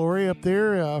wife, Lori, up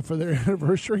there for their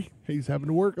anniversary. He's having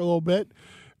to work a little bit.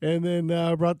 And then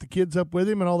brought the kids up with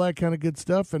him and all that kind of good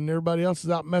stuff, and everybody else is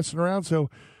out messing around. So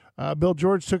Bill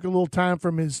George took a little time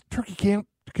from his turkey camp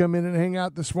to come in and hang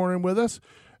out this morning with us.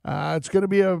 It's going to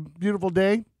be a beautiful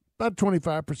day, about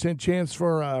 25% chance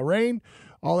for rain,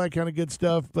 all that kind of good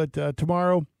stuff. But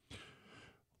tomorrow,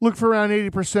 look for around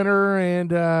 80%er,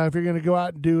 and if you're going to go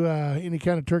out and do any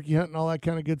kind of turkey hunting, all that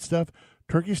kind of good stuff,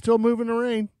 turkey's still moving the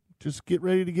rain. Just get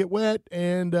ready to get wet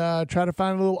and try to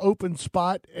find a little open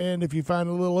spot. And if you find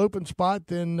a little open spot,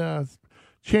 then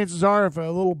chances are if a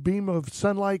little beam of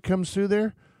sunlight comes through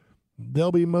there,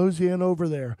 they'll be moseying over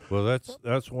there. Well,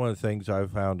 that's one of the things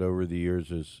I've found over the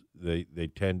years is they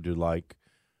tend to like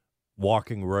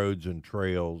walking roads and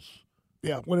trails.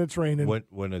 Yeah, when it's raining.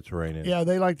 When it's raining. Yeah,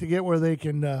 they like to get where they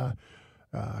can,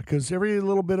 because every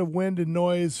little bit of wind and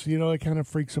noise, it kind of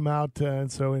freaks them out.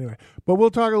 And so anyway, but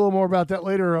we'll talk a little more about that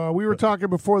later. We were talking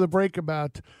before the break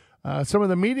about some of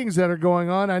the meetings that are going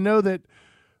on. I know that,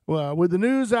 well, with the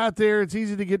news out there, it's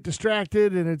easy to get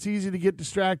distracted, and it's easy to get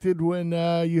distracted when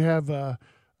you have a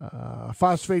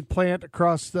phosphate plant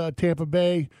across Tampa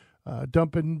Bay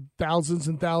dumping thousands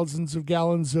and thousands of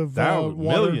gallons of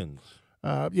water. Millions.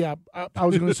 I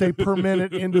was going to say per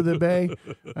minute into the bay.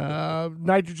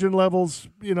 Nitrogen levels,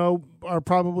 are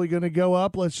probably going to go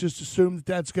up. Let's just assume that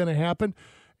that's going to happen.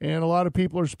 And a lot of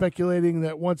people are speculating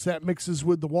that once that mixes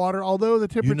with the water, although the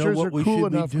temperatures are cool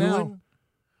enough now.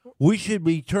 We should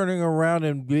be turning around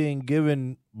and being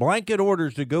given blanket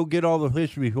orders to go get all the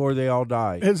fish before they all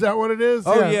die. Is that what it is?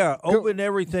 Oh, yeah. Open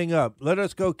everything up. Let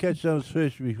us go catch those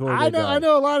fish before they die. I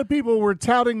know a lot of people were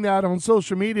touting that on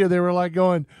social media. They were like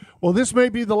going, well, this may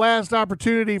be the last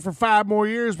opportunity for 5 more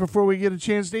years before we get a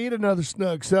chance to eat another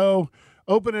snook. So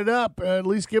open it up. At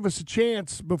least give us a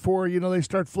chance before, they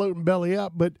start floating belly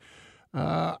up. But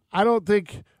I don't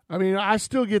think... I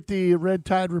still get the red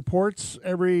tide reports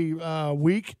every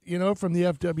week, from the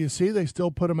FWC. They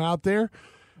still put them out there.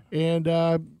 And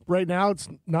right now it's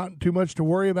not too much to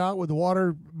worry about with the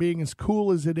water being as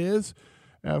cool as it is.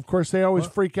 Of course, they always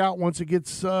freak out once it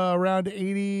gets around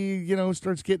 80,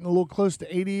 starts getting a little close to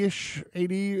 80-ish,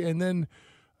 80. And then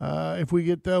if we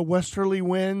get westerly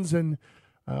winds and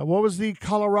what was the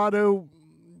Colorado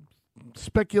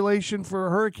speculation for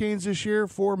hurricanes this year?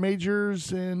 4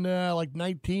 majors and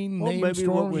 19 named maybe storms.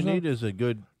 what we need is a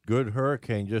good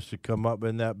hurricane just to come up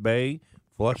in that bay,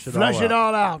 flush it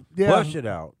all out. Yeah. Flush it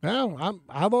out. Well,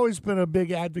 I've always been a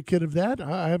big advocate of that.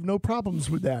 I have no problems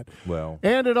with that. Well,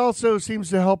 and it also seems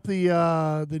to help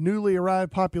the newly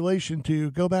arrived population to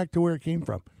go back to where it came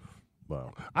from.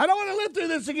 Well, I don't want to live through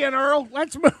this again, Earl.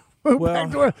 Let's move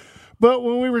back to where. But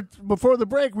when we were before the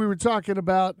break, we were talking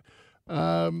about.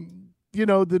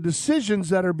 The decisions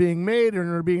that are being made and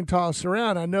are being tossed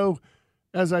around. I know,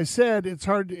 as I said,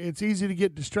 it's easy to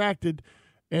get distracted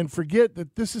and forget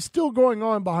that this is still going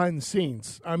on behind the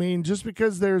scenes. Just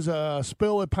because there's a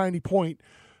spill at Piney Point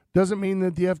doesn't mean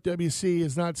that the FWC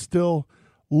is not still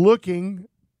looking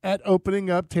at opening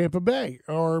up Tampa Bay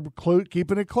or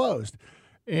keeping it closed.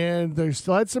 And they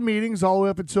still had some meetings all the way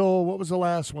up until, what was the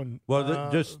last one?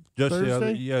 Well, just Thursday? the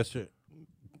other, yes,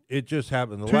 it just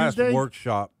happened. The Tuesday? last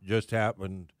workshop just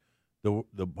happened.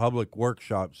 The public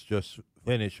workshops just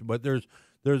finished. But there's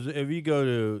if you go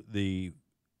to the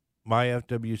My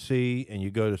FWC and you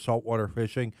go to saltwater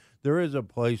fishing, there is a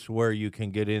place where you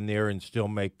can get in there and still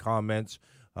make comments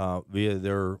via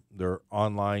their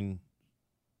online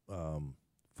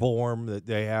form that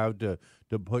they have to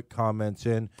put comments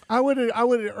in. I would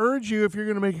urge you, if you're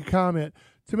going to make a comment,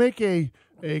 to make a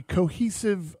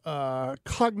cohesive,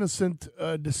 cognizant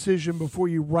decision before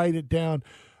you write it down.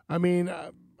 I mean,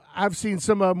 I've seen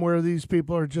some of them where these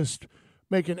people are just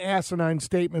making asinine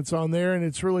statements on there, and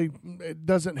it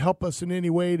doesn't help us in any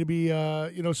way to be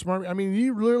smart. I mean,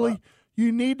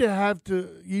 you need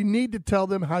to tell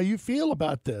them how you feel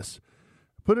about this.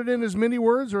 Put it in as many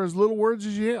words or as little words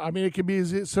as you. I mean, it can be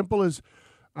as simple as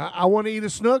I want to eat a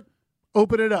snook.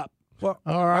 Open it up. Well,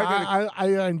 or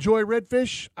I enjoy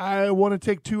redfish. I want to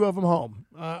take 2 of them home.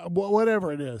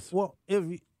 Whatever it is. Well,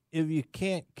 if you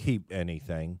can't keep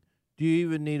anything, do you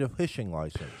even need a fishing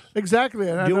license? Exactly.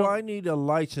 And I need a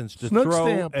license to Snook throw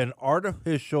stamp. an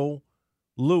artificial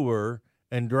lure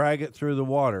and drag it through the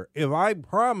water? If I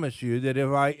promise you that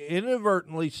if I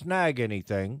inadvertently snag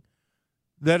anything,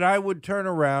 that I would turn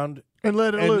around and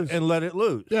let it loose. And let it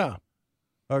loose. Yeah.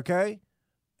 Okay?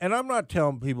 And I'm not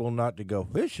telling people not to go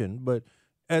fishing, but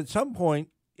at some point,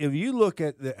 if you look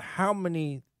at how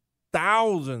many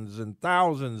thousands and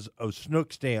thousands of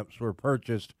snook stamps were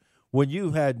purchased when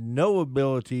you had no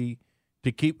ability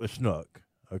to keep a snook,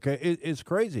 okay, it's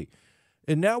crazy.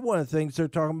 And now one of the things they're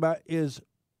talking about is,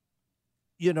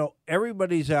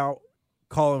 everybody's out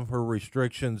calling for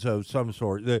restrictions of some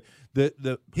sort.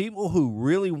 The people who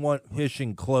really want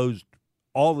fishing closed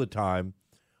all the time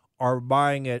are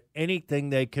buying at anything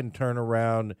they can turn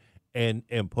around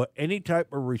and put any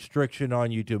type of restriction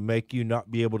on you to make you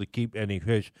not be able to keep any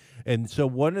fish. And so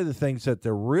one of the things that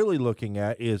they're really looking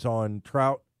at is on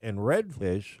trout and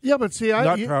redfish. Yeah, but see,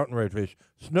 trout and redfish,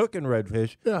 snook and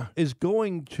redfish, is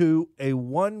going to a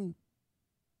 1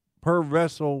 per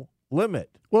vessel limit.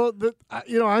 Well,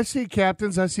 I see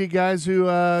captains, I see guys who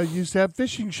used to have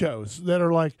fishing shows that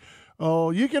are like,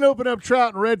 oh, you can open up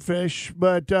trout and redfish,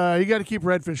 but you got to keep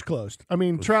redfish closed. I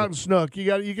mean, trout and snook.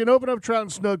 You can open up trout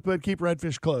and snook, but keep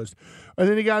redfish closed. And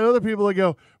then you got other people that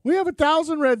go, we have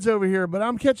 1,000 reds over here, but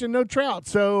I'm catching no trout.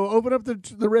 So open up the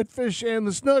redfish and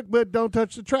the snook, but don't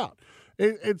touch the trout.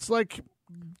 It's like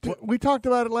we talked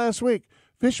about it last week.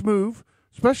 Fish move,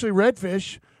 especially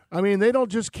redfish. I mean, they don't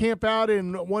just camp out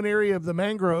in one area of the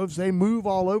mangroves. They move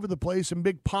all over the place in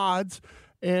big pods,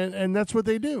 and that's what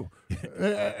they do.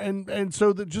 and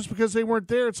so just because they weren't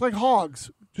there, it's like hogs.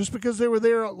 Just because they were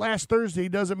there last Thursday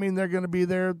doesn't mean they're going to be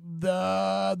there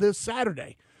this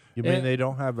Saturday. You mean they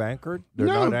don't have anchored? They're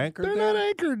not anchored? They're not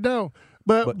anchored, no.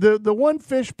 But the 1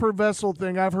 fish per vessel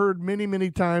thing I've heard many, many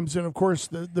times, and, of course,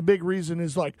 the big reason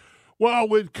is like, well,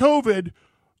 with COVID,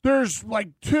 there's like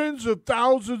tens of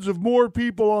thousands of more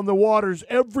people on the waters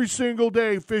every single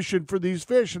day fishing for these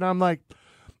fish. And I'm like,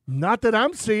 not that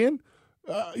I'm seeing.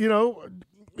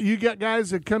 You got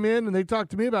guys that come in and they talk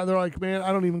to me about it. They're like, man,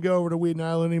 I don't even go over to Wheaton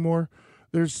Island anymore.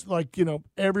 There's like,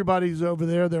 everybody's over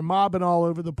there. They're mobbing all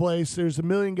over the place. There's a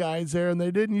million guys there, and they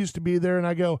didn't used to be there. And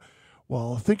I go,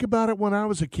 well, think about it when I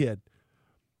was a kid.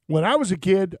 When I was a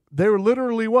kid, there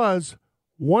literally was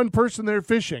one person there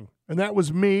fishing, and that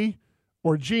was me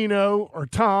or Gino or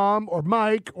Tom or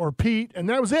Mike or Pete, and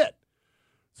that was it.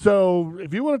 So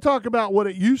if you want to talk about what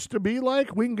it used to be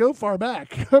like, we can go far back.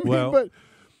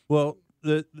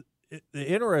 The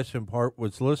interesting part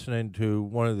was listening to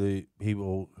one of the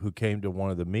people who came to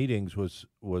one of the meetings was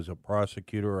a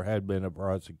prosecutor or had been a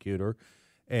prosecutor,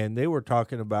 and they were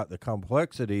talking about the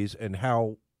complexities and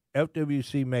how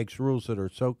FWC makes rules that are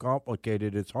so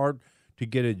complicated it's hard to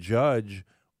get a judge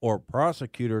or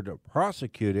prosecutor to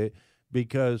prosecute it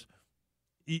because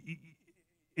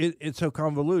it's so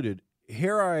convoluted.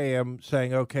 Here I am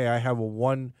saying, okay, I have a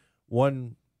one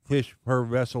fish per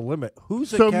vessel limit.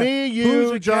 Me,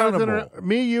 you, and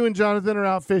Jonathan are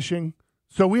out fishing.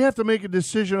 So we have to make a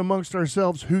decision amongst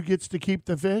ourselves who gets to keep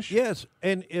the fish? Yes,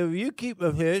 and if you keep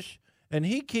a fish and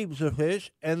he keeps a fish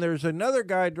and there's another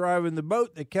guy driving the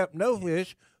boat that kept no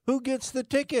fish, who gets the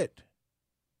ticket?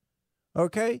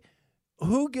 Okay?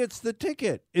 Who gets the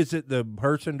ticket? Is it the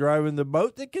person driving the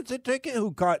boat that gets a ticket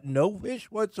who caught no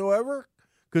fish whatsoever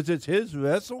because it's his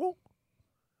vessel?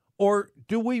 Or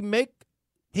do we make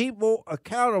people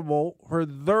accountable for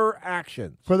their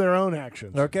actions? For their own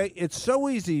actions. Okay? It's so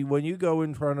easy when you go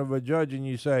in front of a judge and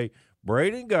you say,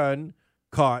 Braden Gunn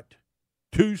caught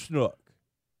 2 snook.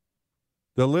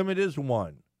 The limit is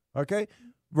 1. Okay?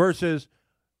 Versus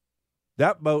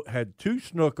that boat had 2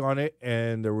 snook on it,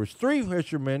 and there was 3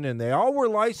 fishermen, and they all were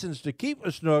licensed to keep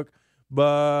a snook,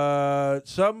 but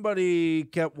somebody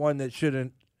kept one that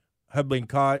shouldn't have been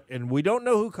caught, and we don't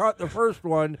know who caught the first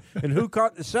one and who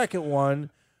caught the second one,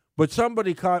 but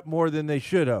somebody caught more than they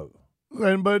should have.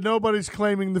 But nobody's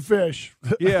claiming the fish.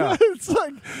 Yeah. It's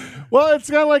like, well, it's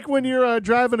kind of like when you're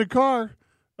driving a car.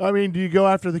 I mean, do you go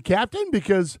after the captain?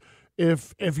 Because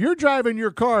if you're driving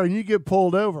your car and you get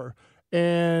pulled over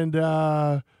and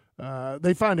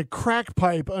they find a crack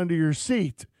pipe under your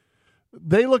seat,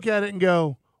 they look at it and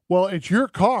go, well, it's your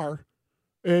car.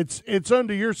 It's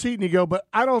under your seat. And you go, but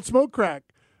I don't smoke crack.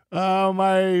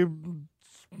 My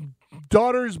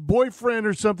daughter's boyfriend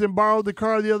or something borrowed the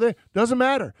car the other day. Doesn't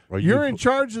matter. You're in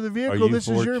charge of the vehicle. This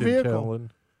is your vehicle.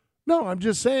 Telling? No, I'm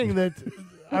just saying that.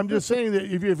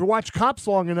 If you watch Cops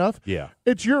long enough,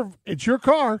 it's your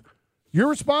car. You're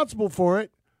responsible for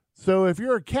it. So if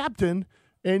you're a captain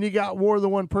and you got more than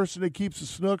one person that keeps a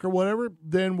snook or whatever,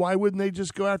 then why wouldn't they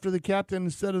just go after the captain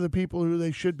instead of the people who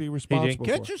they should be responsible He didn't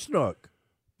catch for? a snook.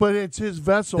 But it's his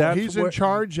vessel. He's in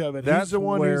charge of it. That's He's the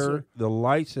one where the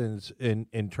license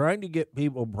in trying to get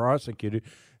people prosecuted.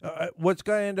 What's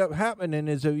going to end up happening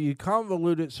is if you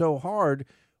convolute it so hard,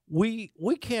 we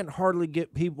can't hardly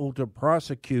get people to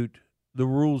prosecute the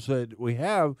rules that we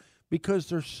have because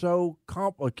they're so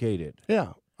complicated.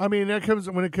 Yeah. I mean,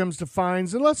 when it comes to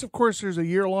fines, unless, of course, there's a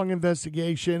year-long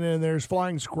investigation and there's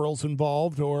flying squirrels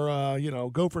involved or,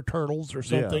 gopher turtles or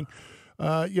something.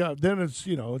 Then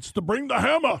it's to bring the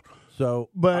hammer. So,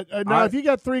 but now if you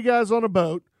got 3 guys on a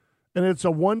boat and it's a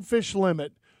 1-fish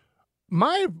limit,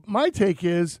 my take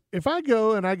is if I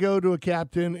go to a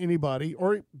captain, anybody,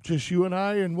 or just you and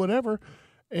I and whatever,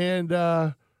 and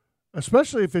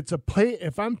especially if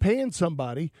if I'm paying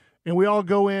somebody and we all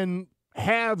go in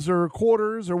halves or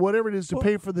quarters or whatever it is to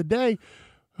pay for the day,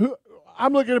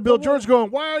 I'm looking at Bill George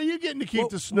going, why are you getting to keep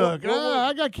the snook?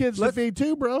 I got kids to feed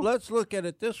too, bro. Let's look at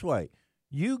it this way.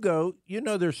 You go,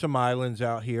 there's some islands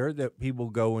out here that people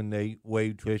go and they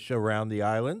wade fish around the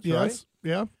islands, yes. right?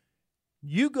 Yeah.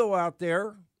 You go out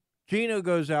there, Gino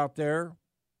goes out there,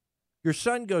 your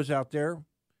son goes out there,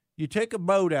 you take a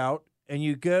boat out, and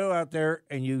you go out there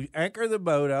and you anchor the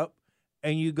boat up,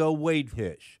 and you go wade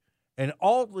fish. And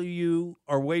all of you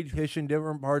are wade fishing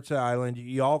different parts of the island.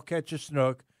 You all catch a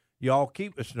snook. You all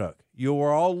keep a snook. You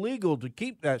are all legal to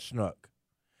keep that snook.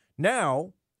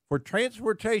 Now, for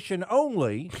transportation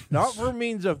only, not for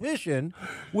means of fishing,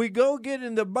 we go get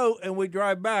in the boat and we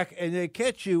drive back, and they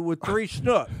catch you with 3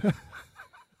 snook.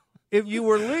 If you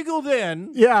were legal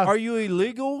then, are you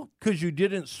illegal because you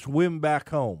didn't swim back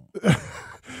home?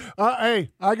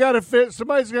 Hey, I got to fit.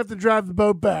 Somebody's going to have to drive the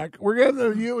boat back. We're going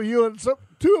to, you and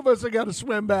 2 of us have got to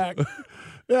swim back.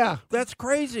 Yeah. That's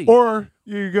crazy. Or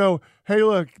you go, hey,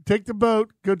 look, take the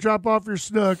boat, go drop off your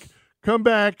snook, come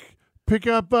back, pick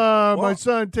up my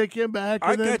son, take him back.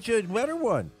 I got you a better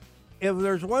one. If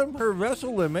there's 1 per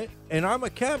vessel limit and I'm a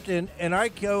captain and I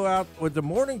go out with the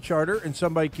morning charter and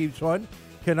somebody keeps one,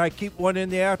 can I keep one in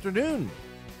the afternoon?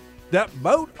 That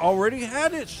boat already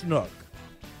had its snook.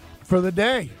 For the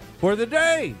day. For the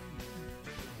day.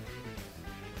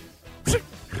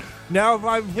 Now, if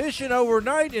I'm fishing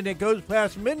overnight and it goes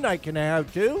past midnight, can I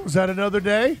have 2? Is that another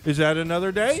day? Is that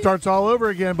another day? Starts all over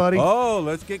again, buddy. Oh,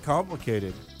 let's get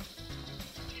complicated.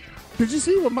 Did you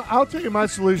see I'll tell you my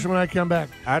solution when I come back.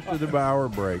 After the hour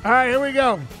break. All right, here we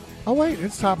go. Oh, wait,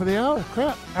 it's top of the hour.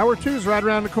 Crap. Hour 2 is right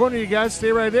around the corner, you guys.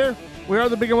 Stay right there. We are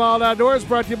the Big and Wild Outdoors,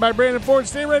 brought to you by Brandon Ford.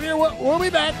 Stay right here. We'll be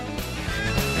back.